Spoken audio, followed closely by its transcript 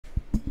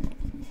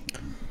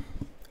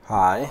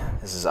Hi,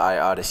 this is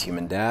Otis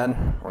Human Dad.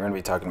 We're going to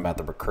be talking about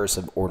the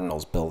Recursive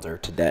Ordinals builder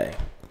today.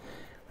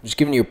 I'm just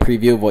giving you a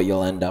preview of what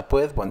you'll end up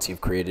with once you've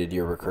created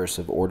your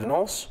Recursive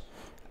Ordinals.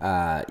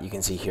 You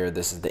can see here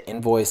this is the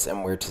invoice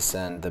and where to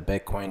send the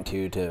Bitcoin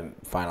to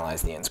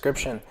finalize the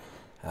inscription,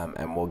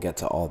 and we'll get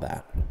to all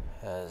that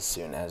as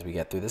soon as we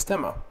get through this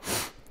demo.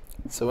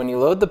 So when you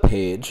load the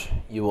page,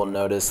 you will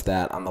notice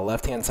that on the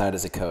left-hand side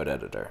is a code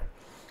editor.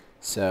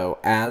 So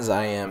as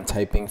I am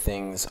typing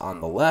things on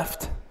the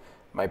left,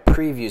 my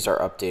previews are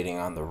updating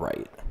on the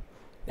right.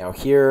 Now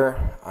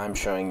here, I'm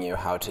showing you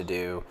how to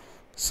do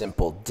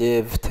simple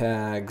div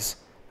tags.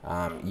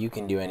 You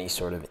can do any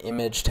sort of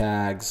image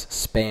tags,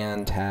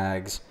 span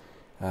tags,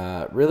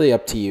 really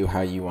up to you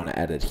how you want to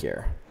edit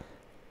here.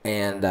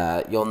 And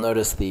you'll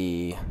notice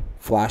the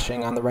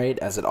flashing on the right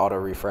as it auto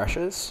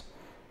refreshes.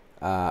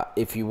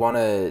 If you want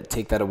to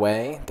take that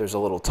away, there's a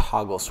little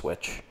toggle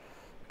switch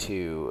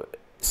to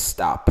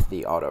stop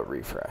the auto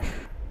refresh.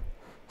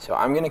 So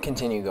I'm going to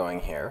continue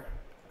going here.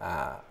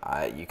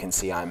 You can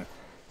see I'm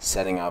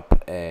setting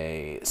up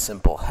a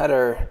simple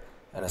header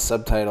and a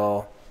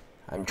subtitle.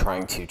 I'm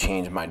trying to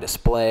change my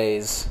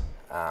displays.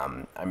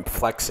 I'm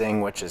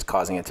flexing, which is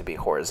causing it to be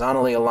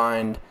horizontally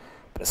aligned,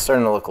 but it's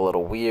starting to look a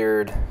little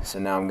weird. So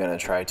now I'm going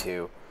to try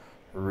to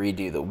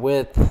redo the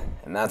width,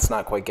 and that's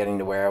not quite getting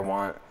to where I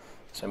want.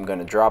 So I'm going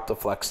to drop the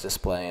flex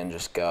display and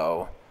just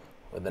go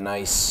with a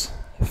nice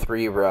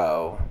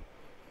 3-row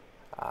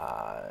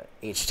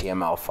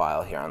HTML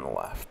file here on the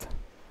left.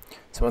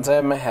 So once I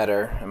have my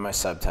header and my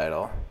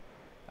subtitle,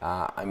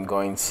 I'm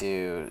going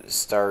to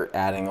start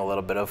adding a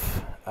little bit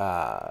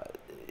of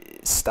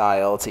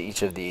style to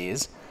each of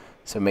these.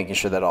 So making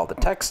sure that all the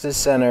text is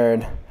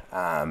centered.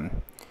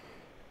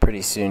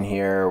 Pretty soon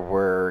here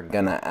we're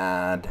going to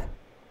add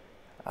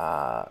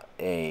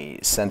a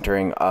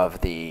centering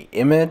of the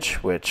image,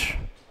 which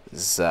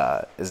is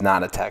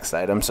not a text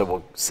item. So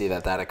we'll see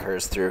that that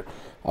occurs through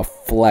a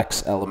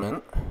flex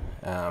element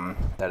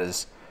that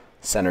is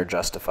center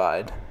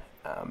justified.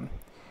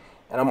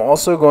 And I'm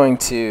also going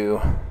to,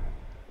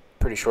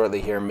 pretty shortly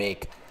here,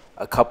 make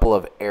a couple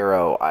of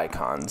arrow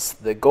icons.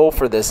 The goal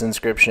for this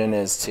inscription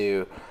is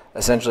to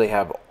essentially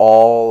have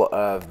all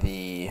of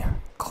the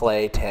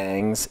clay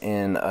Tangz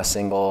in a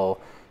single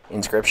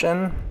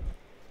inscription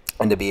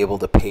and to be able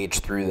to page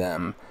through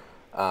them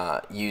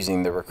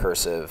using the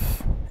Recursive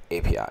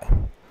API.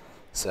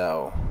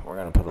 So we're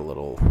going to put a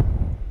little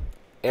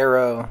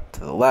arrow to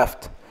the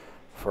left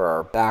for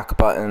our back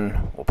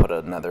button. We'll put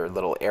another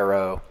little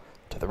arrow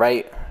to the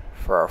right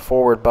for our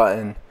forward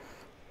button,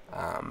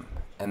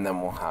 and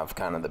then we'll have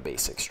kind of the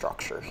basic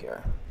structure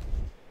here.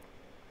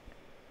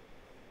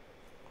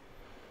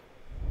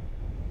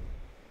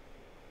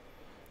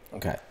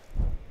 Okay,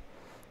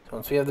 so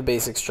once we have the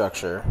basic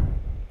structure,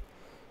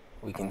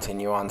 we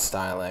continue on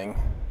styling.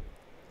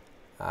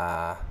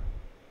 I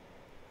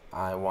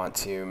want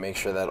to make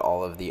sure that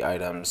all of the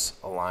items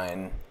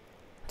align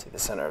to the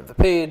center of the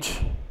page.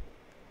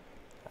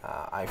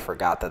 I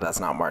forgot that that's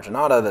not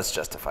marginata, that's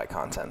justify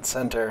content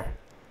center.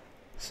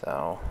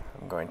 So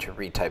I'm going to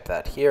retype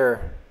that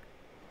here.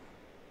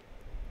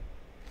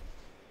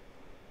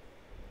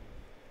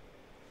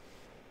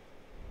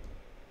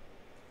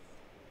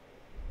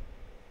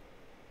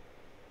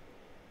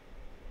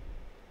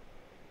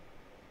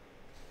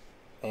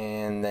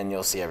 And then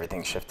you'll see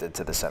everything shifted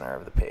to the center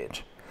of the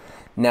page.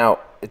 Now,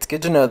 it's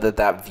good to know that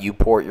that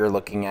viewport you're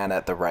looking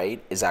at the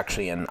right is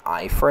actually an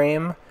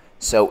iframe.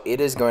 So it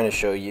is going to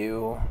show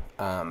you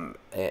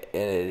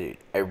a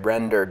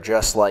render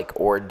just like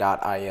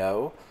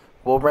ord.io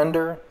will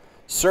render.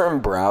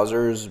 Certain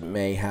browsers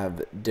may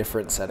have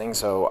different settings,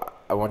 so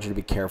I want you to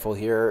be careful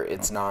here.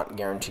 It's not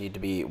guaranteed to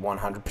be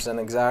 100%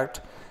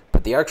 exact,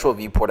 but the actual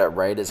viewport at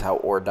right is how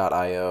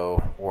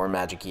ord.io or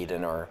Magic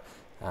Eden or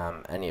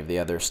any of the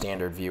other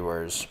standard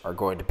viewers are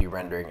going to be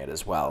rendering it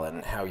as well,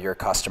 and how your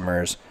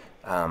customers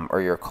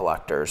or your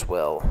collectors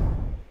will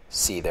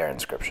see their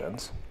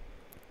inscriptions.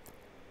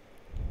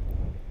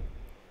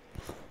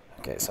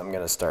 Okay, so I'm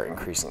going to start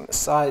increasing the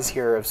size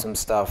here of some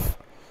stuff,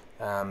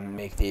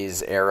 make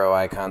these arrow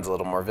icons a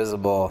little more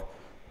visible.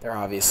 They're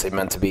obviously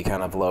meant to be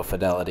kind of low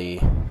fidelity,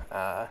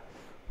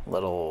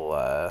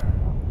 little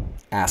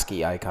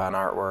ASCII icon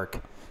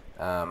artwork.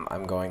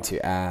 I'm going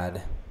to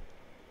add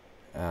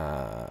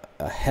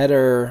a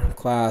header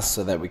class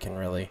so that we can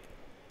really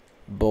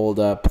bold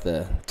up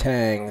the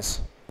Tangz.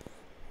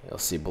 You'll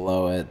see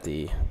below it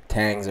the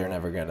Tangz are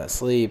never going to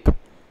sleep.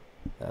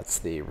 That's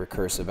the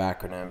recursive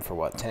acronym for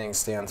what Tangz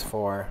stands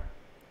for.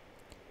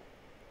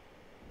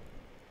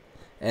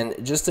 And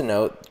just a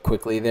note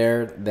quickly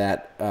there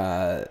that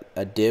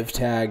a div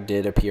tag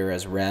did appear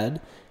as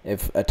red.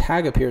 If a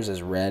tag appears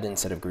as red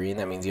instead of green,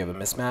 that means you have a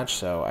mismatch.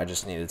 So I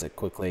just needed to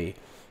quickly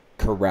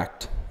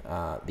correct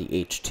the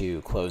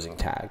H2 closing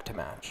tag to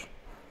match.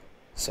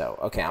 So,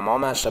 okay, I'm all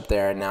matched up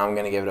there. Now I'm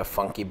going to give it a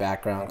funky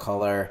background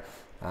color.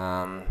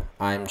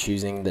 I'm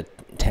choosing the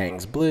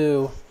Tangz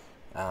blue.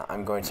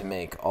 I'm going to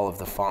make all of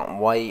the font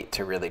white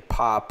to really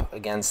pop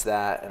against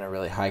that in a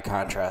really high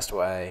contrast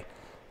way.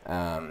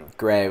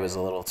 Gray was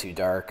a little too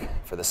dark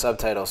for the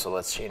subtitle, so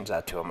let's change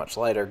that to a much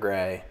lighter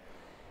gray.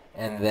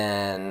 And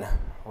then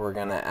we're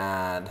going to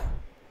add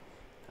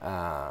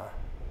a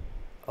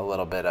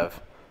little bit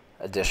of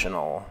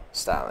additional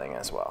styling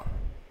as well.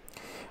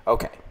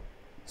 Okay,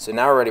 so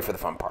now we're ready for the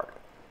fun part.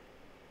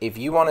 If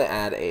you want to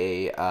add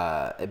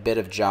a bit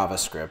of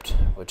JavaScript,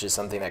 which is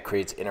something that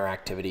creates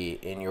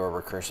interactivity in your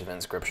recursive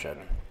inscription,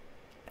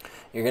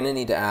 you're going to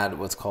need to add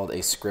what's called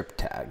a script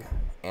tag.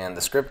 And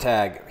the script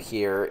tag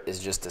here is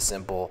just a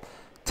simple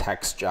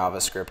text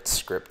JavaScript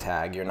script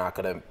tag. You're not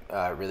going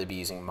to really be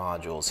using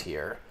modules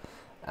here.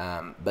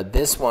 But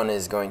this one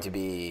is going to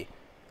be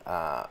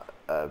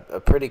a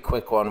pretty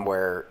quick one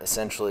where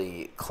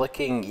essentially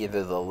clicking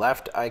either the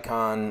left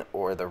icon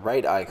or the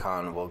right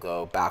icon will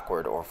go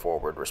backward or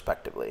forward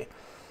respectively.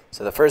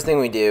 So the first thing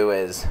we do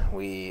is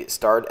we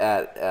start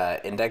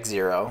at index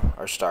 0,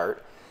 our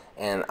start,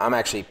 and I'm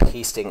actually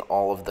pasting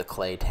all of the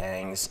clay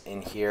tangs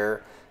in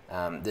here.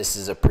 This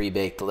is a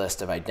pre-baked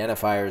list of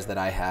identifiers that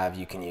I have.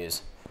 You can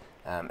use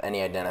any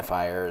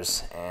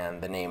identifiers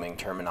and the naming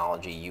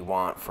terminology you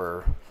want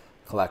for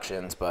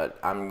collections, but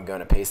I'm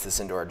going to paste this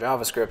into our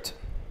JavaScript.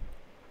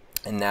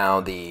 And now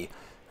the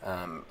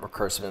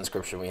recursive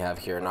inscription we have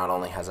here not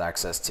only has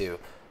access to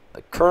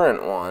the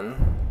current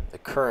one, the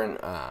current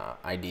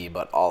ID,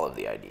 but all of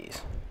the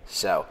IDs.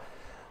 So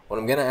what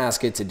I'm going to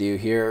ask it to do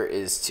here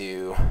is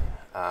to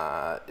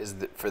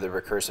for the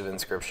recursive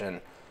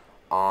inscription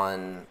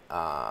on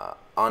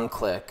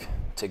click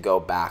to go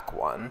back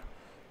one,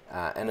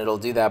 and it'll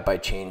do that by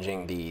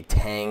changing the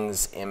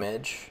Tangz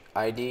image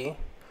ID.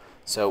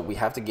 So we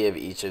have to give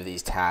each of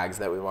these tags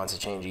that we want to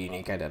change a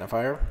unique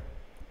identifier.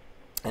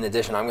 In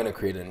addition, I'm going to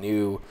create a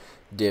new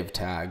div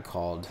tag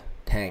called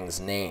Tangz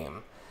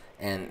name,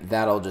 and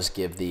that'll just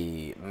give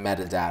the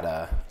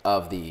metadata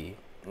of the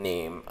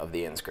name of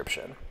the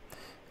inscription.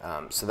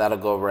 So that'll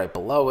go right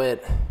below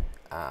it.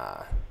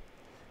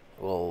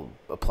 We'll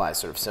apply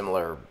sort of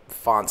similar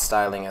font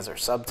styling as our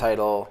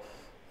subtitle,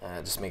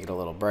 just make it a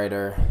little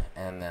brighter,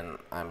 and then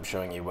I'm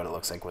showing you what it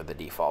looks like with the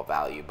default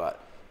value, but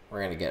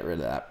we're going to get rid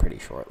of that pretty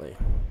shortly.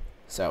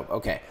 So,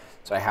 okay,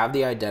 so I have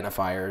the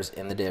identifiers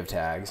in the div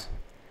tags.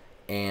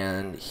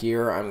 And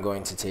here I'm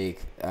going to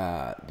take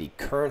the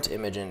current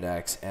image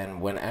index,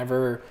 and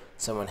whenever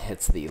someone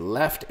hits the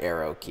left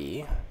arrow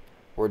key,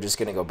 we're just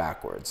going to go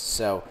backwards.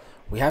 So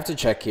we have to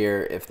check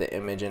here if the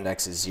image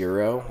index is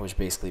 0, which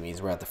basically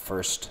means we're at the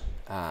first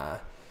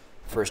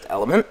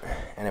element.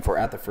 And if we're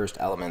at the first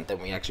element,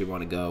 then we actually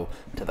want to go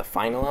to the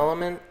final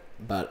element,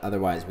 but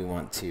otherwise we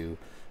want to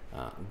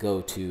go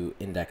to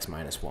index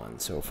 -1.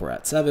 So if we're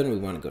at 7, we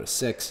want to go to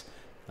 6,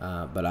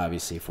 but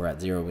obviously if we're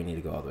at 0, we need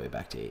to go all the way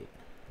back to 8.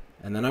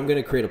 And then I'm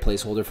going to create a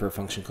placeholder for a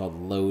function called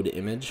load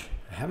image.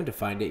 I haven't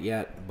defined it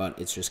yet, but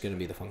it's just going to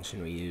be the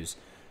function we use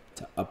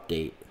to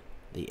update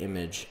the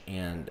image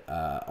and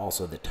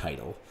also the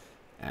title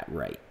at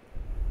right.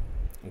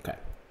 Okay.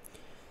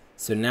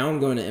 So now I'm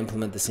going to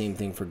implement the same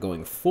thing for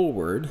going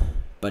forward,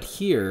 but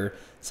here,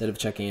 instead of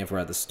checking if we're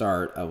at the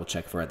start, I will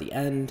check if we're at the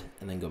end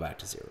and then go back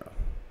to 0.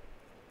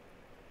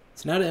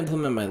 So now to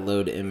implement my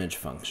load image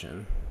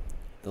function.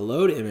 The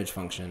load image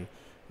function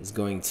is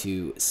going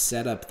to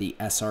set up the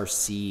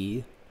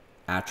src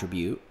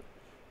attribute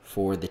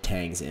for the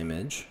Tangz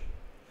image,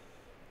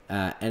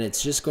 and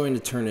it's just going to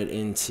turn it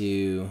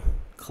into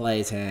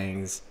clay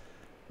Tangz,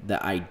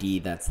 the ID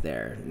that's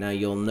there. Now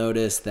you'll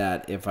notice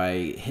that if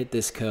I hit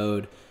this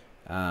code,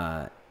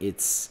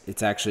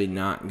 it's actually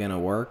not gonna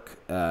work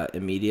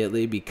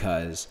immediately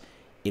because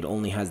it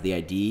only has the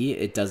ID.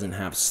 It doesn't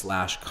have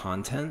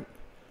 /content.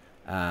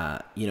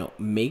 You know,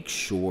 make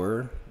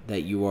sure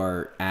that you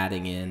are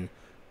adding in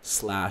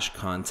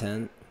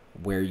 /content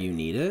where you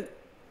need it,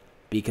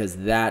 because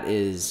that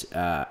is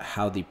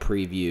how the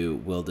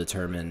preview will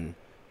determine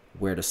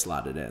where to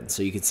slot it in.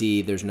 So you can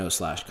see there's no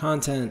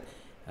 /content.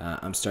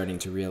 I'm starting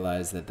to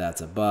realize that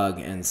that's a bug,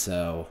 and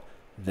so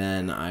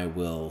then I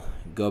will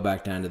go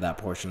back down to that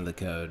portion of the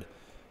code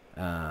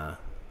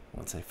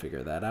once I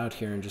figure that out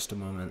here in just a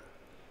moment.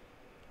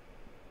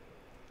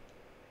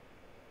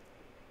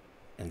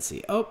 And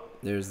see, oh,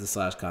 there's the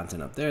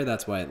 /content up there.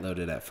 That's why it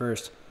loaded at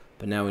first.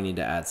 But now we need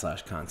to add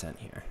 /content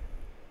here.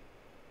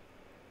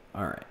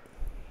 All right.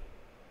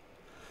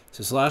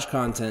 So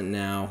 /content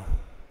now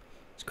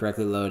is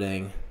correctly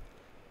loading,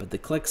 but the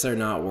clicks are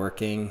not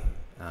working.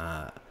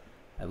 I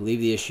believe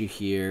the issue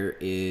here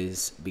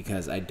is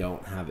because I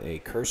don't have a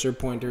cursor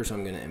pointer, so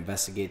I'm going to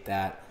investigate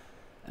that.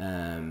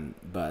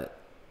 But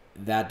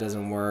that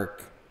doesn't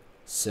work.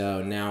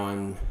 So now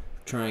I'm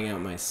trying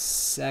out my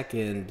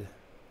second.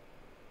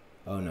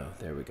 Oh no,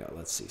 there we go.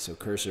 Let's see. So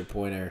cursor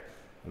pointer.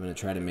 I'm going to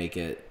try to make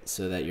it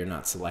so that you're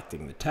not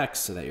selecting the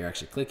text, so that you're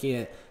actually clicking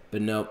it.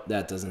 But nope,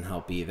 that doesn't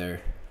help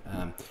either.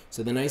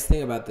 So the nice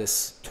thing about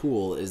this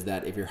tool is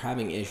that if you're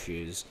having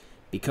issues,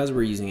 because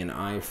we're using an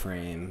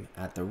iframe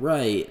at the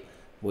right,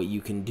 what you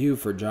can do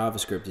for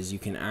JavaScript is you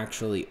can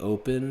actually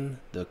open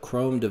the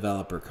Chrome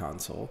Developer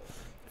Console.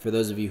 For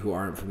those of you who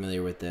aren't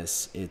familiar with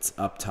this, it's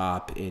up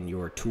top in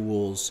your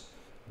Tools,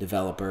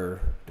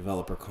 Developer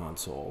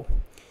Console.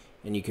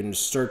 and you can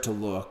start to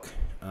look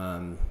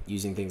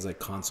using things like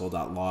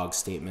console.log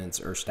statements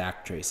or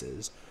stack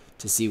traces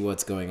to see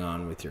what's going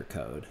on with your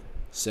code.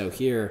 So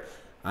here,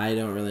 I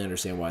don't really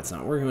understand why it's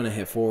not working when I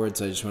hit forward,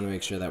 so I just want to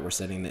make sure that we're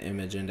setting the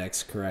image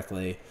index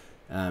correctly.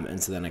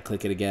 And so then I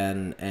click it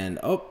again, and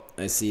oh,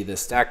 I see the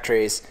stack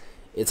trace.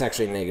 It's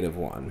actually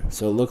 -1.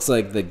 So it looks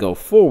like the go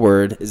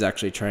forward is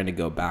actually trying to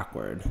go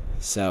backward.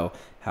 So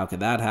how could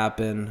that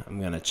happen? I'm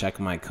going to check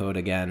my code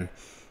again.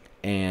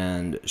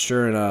 And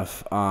sure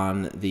enough,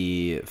 on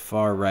the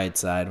far right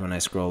side, when I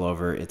scroll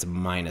over, it's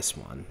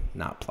 -1,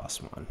 not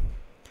 +1.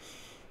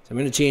 So I'm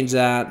going to change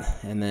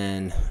that, and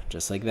then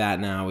just like that,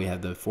 now we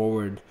have the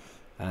forward,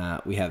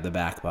 we have the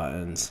back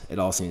buttons. It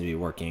all seems to be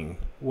working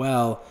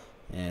well,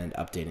 and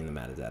updating the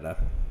metadata.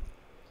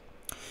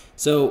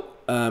 So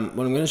what I'm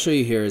going to show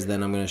you here is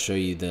then I'm going to show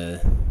you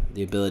the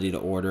ability to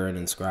order and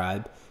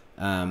inscribe.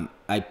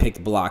 I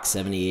picked block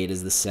 78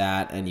 as the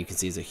sat, and you can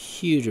see it's a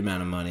huge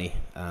amount of money.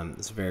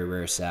 It's a very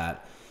rare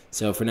sat.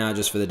 So for now,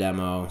 just for the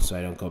demo, so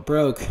I don't go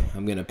broke,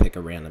 I'm going to pick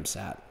a random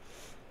sat.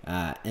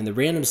 And the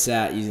random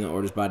sat using the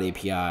OrdersBot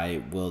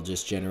API will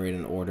just generate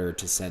an order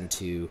to send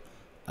to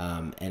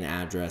an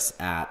address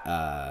at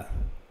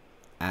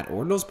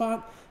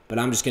OrdinalsBot, but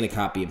I'm just going to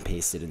copy and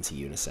paste it into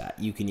Unisat.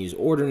 You can use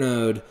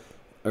OpenNode,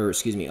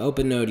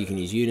 you can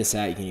use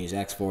Unisat, you can use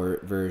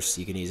Xverse,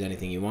 you can use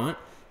anything you want.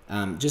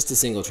 Just a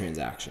single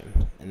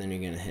transaction. And then you're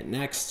going to hit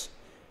next.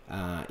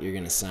 You're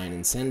going to sign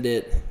and send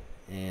it,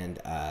 and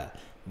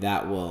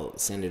that will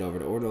send it over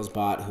to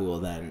OrdinalsBot, who will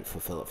then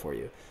fulfill it for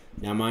you.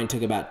 Now mine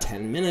took about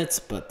 10 minutes,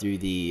 but through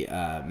the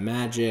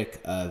magic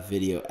of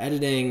video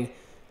editing,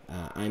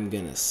 I'm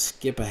going to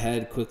skip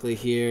ahead quickly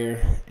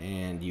here,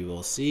 and you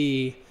will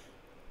see,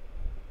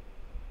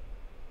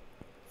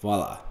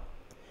 voila.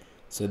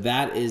 So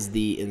that is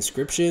the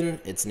inscription.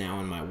 It's now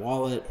in my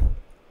wallet.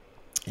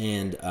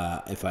 And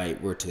if I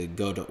were to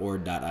go to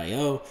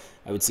ord.io,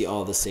 I would see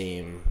all the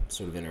same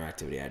sort of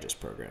interactivity I just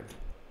programmed.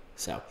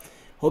 So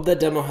hope that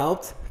demo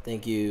helped.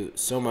 Thank you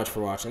so much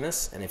for watching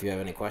this. And if you have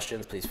any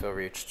questions, please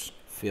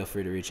feel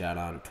free to reach out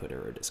on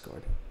Twitter or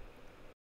Discord.